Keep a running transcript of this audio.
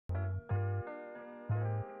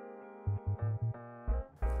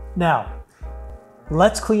Now,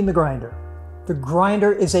 let's clean the grinder. The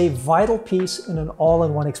grinder is a vital piece in an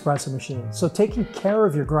all-in-one espresso machine, so taking care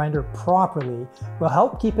of your grinder properly will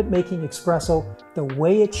help keep it making espresso the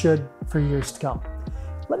way it should for years to come.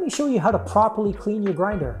 Let me show you how to properly clean your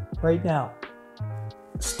grinder right now.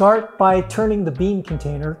 Start by turning the bean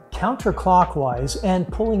container counterclockwise and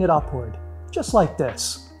pulling it upward, just like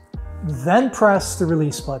this. Then press the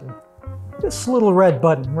release button, this little red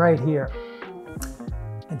button right here.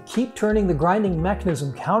 And keep turning the grinding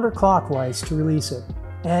mechanism counterclockwise to release it.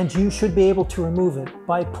 And you should be able to remove it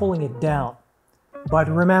by pulling it down. But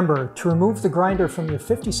remember to remove the grinder from your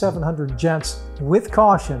 5700Gense with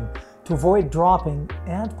caution to avoid dropping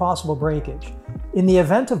and possible breakage. In the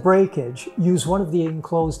event of breakage, use one of the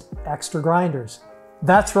enclosed extra grinders.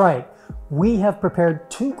 That's right, we have prepared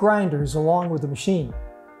 2 grinders along with the machine.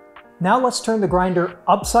 Now let's turn the grinder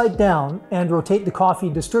upside down and rotate the coffee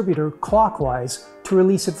distributor clockwise to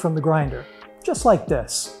release it from the grinder, just like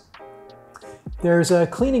this. There's a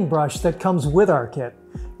cleaning brush that comes with our kit.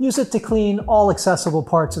 Use it to clean all accessible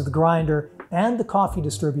parts of the grinder and the coffee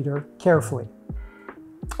distributor carefully.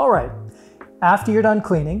 Alright, after you're done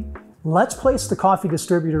cleaning, let's place the coffee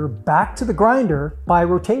distributor back to the grinder by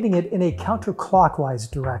rotating it in a counterclockwise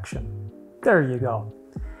direction. There you go.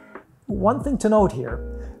 One thing to note here,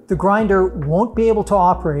 the grinder won't be able to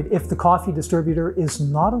operate if the coffee distributor is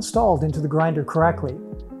not installed into the grinder correctly.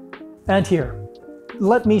 And here,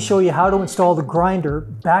 let me show you how to install the grinder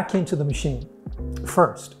back into the machine.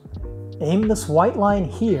 First, aim this white line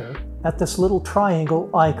here at this little triangle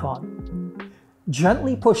icon.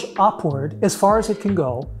 Gently push upward as far as it can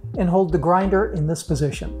go and hold the grinder in this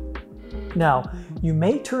position. Now, you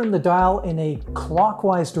may turn the dial in a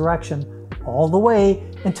clockwise direction all the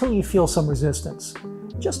way until you feel some resistance.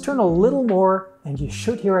 Just turn a little more and you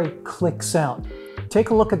should hear a click sound. Take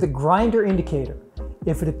a look at the grinder indicator.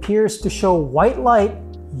 If it appears to show white light,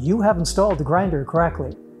 you have installed the grinder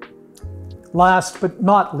correctly. Last but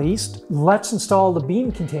not least, let's install the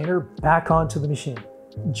bean container back onto the machine.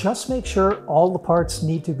 Just make sure all the parts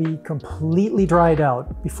need to be completely dried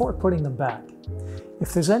out before putting them back.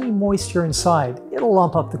 If there's any moisture inside, it'll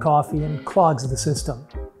lump up the coffee and clogs the system.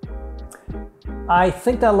 I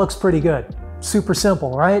think that looks pretty good. Super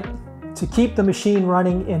simple, right? To keep the machine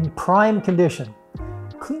running in prime condition,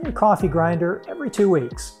 clean your coffee grinder every 2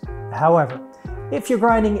 weeks. However, if you're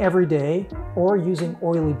grinding every day or using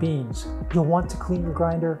oily beans, you'll want to clean your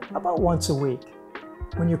grinder about once a week.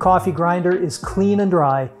 When your coffee grinder is clean and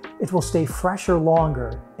dry, it will stay fresher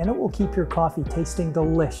longer and it will keep your coffee tasting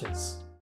delicious.